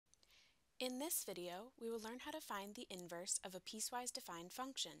In this video, we will learn how to find the inverse of a piecewise defined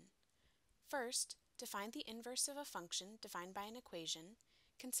function. First, to find the inverse of a function defined by an equation,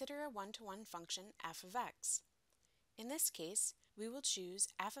 consider a one-to-one function f of x. In this case, we will choose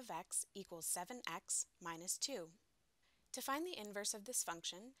f of x equals 7x minus 2. To find the inverse of this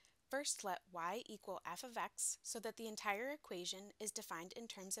function, first let y equal f of x so that the entire equation is defined in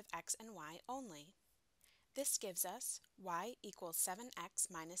terms of x and y only. This gives us y equals 7x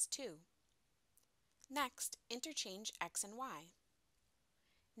minus 2. Next, interchange x and y.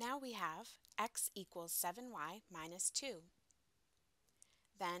 Now we have x equals 7y minus 2.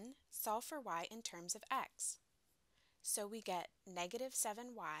 Then, solve for y in terms of x. So we get negative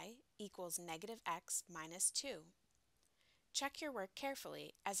 7y equals negative x minus 2. Check your work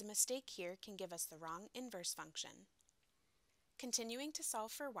carefully, as a mistake here can give us the wrong inverse function. Continuing to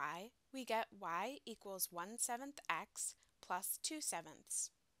solve for y, we get y equals 1/7 x plus 2/7.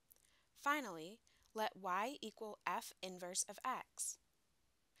 Finally, let y equal f inverse of x.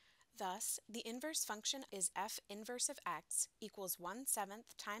 Thus, the inverse function is f inverse of x equals 1/7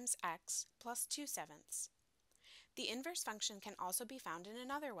 times x plus 2/7. The inverse function can also be found in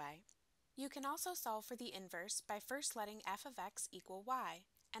another way. You can also solve for the inverse by first letting f of x equal y,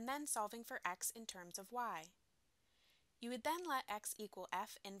 and then solving for x in terms of y. You would then let x equal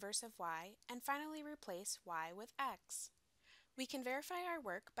f inverse of y, and finally replace y with x. We can verify our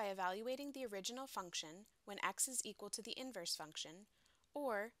work by evaluating the original function when x is equal to the inverse function,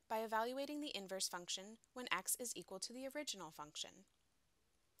 or by evaluating the inverse function when x is equal to the original function.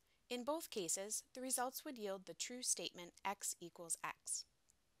 In both cases, the results would yield the true statement x equals x.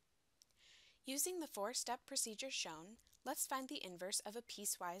 Using the four-step procedure shown, let's find the inverse of a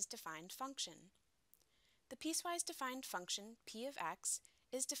piecewise defined function. The piecewise defined function p of x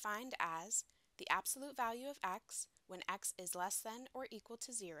is defined as the absolute value of x when x is less than or equal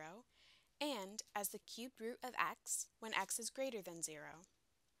to 0, and as the cubed root of x when x is greater than 0.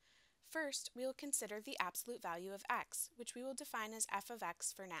 First, we will consider the absolute value of x, which we will define as f of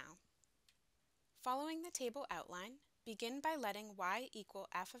x for now. Following the table outline, begin by letting y equal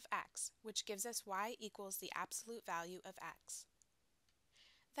f of x, which gives us y equals the absolute value of x.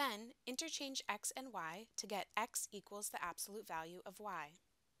 Then, interchange x and y to get x equals the absolute value of y.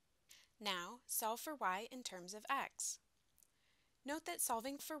 Now, solve for y in terms of x. Note that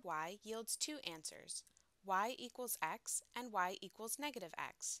solving for y yields two answers, y equals x and y equals negative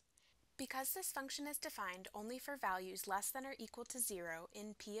x. Because this function is defined only for values less than or equal to 0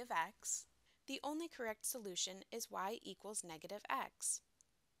 in p of x, the only correct solution is y equals negative x.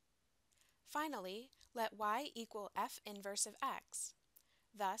 Finally, let y equal f inverse of x.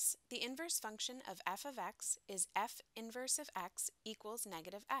 Thus, the inverse function of f of x is f inverse of x equals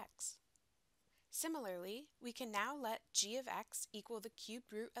negative x. Similarly, we can now let g of x equal the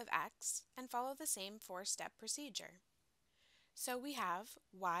cubed root of x and follow the same four-step procedure. So we have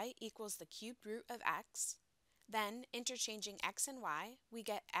y equals the cubed root of x, then interchanging x and y, we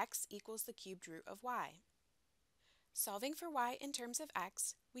get x equals the cubed root of y. Solving for y in terms of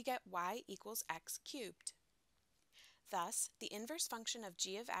x, we get y equals x cubed. Thus, the inverse function of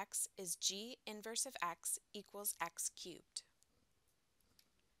g of x is g inverse of x equals x cubed.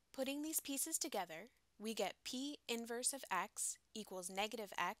 Putting these pieces together, we get p inverse of x equals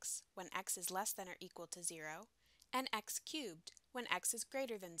negative x when x is less than or equal to 0, and x cubed when x is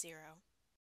greater than 0.